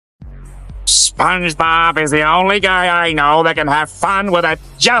SpongeBob is the only guy I know that can have fun with a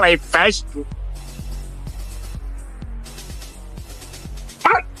jellyfish.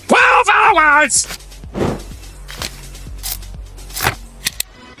 For 12 hours!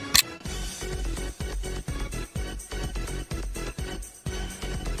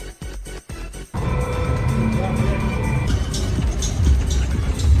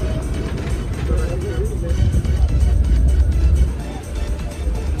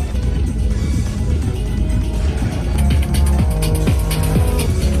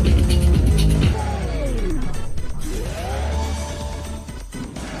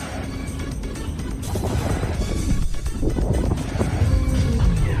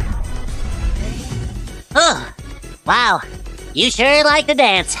 Oh, wow, you sure like to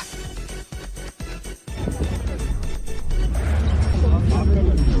dance.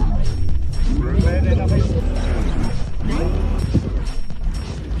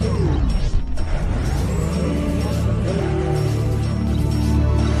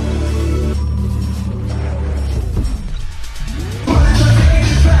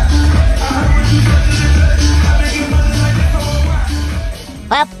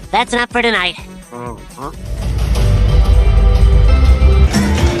 Well, that's enough for tonight.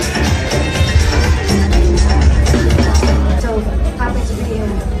 Happy to be here.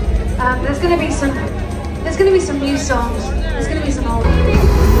 There's gonna be some new songs. There's gonna be some old. It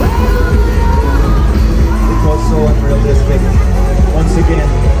was so unrealistic. Once again,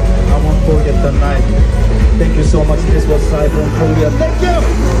 I won't forget the night. Thank you so much. This was Cyber and Korea. Thank you.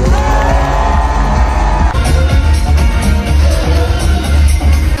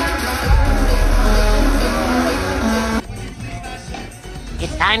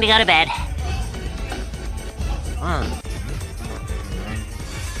 It's time to go to bed.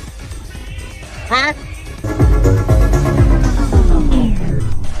 Huh?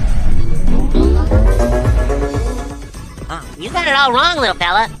 Oh, you got it all wrong, little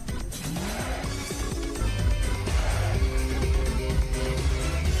fella.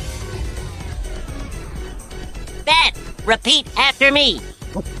 Bed! Repeat after me.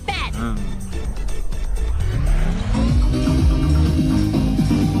 Bed!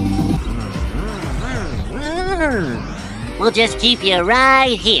 We'll just keep you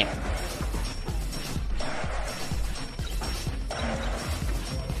right here.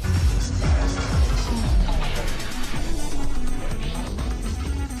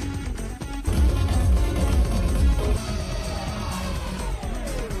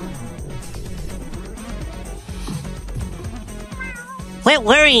 Quit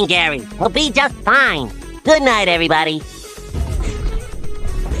worrying, Gary. We'll be just fine. Good night, everybody.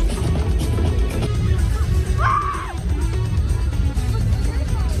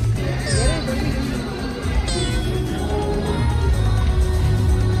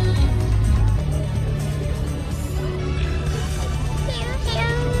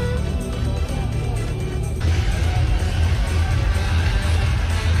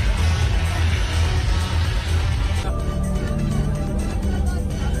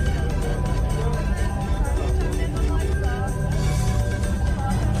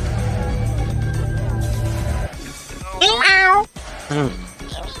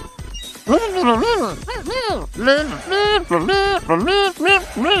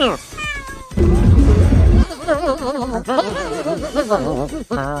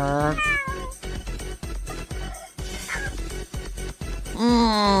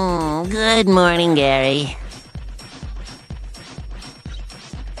 Good morning, Gary.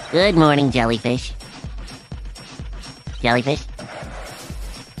 Good morning, jellyfish. Jellyfish?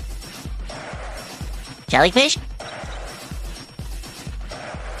 Jellyfish?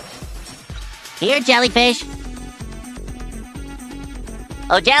 Here, jellyfish.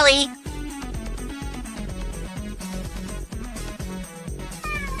 Oh, jelly.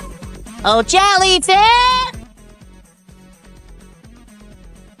 Oh, jellyfish!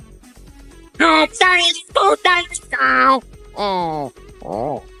 Oh, sorry, it's food night. Oh.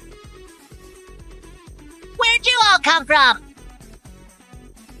 Where'd you all come from?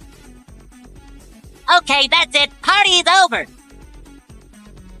 Okay, that's it. Party's over.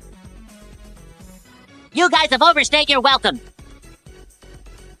 You guys have overstayed your welcome.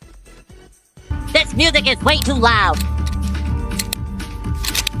 This music is way too loud.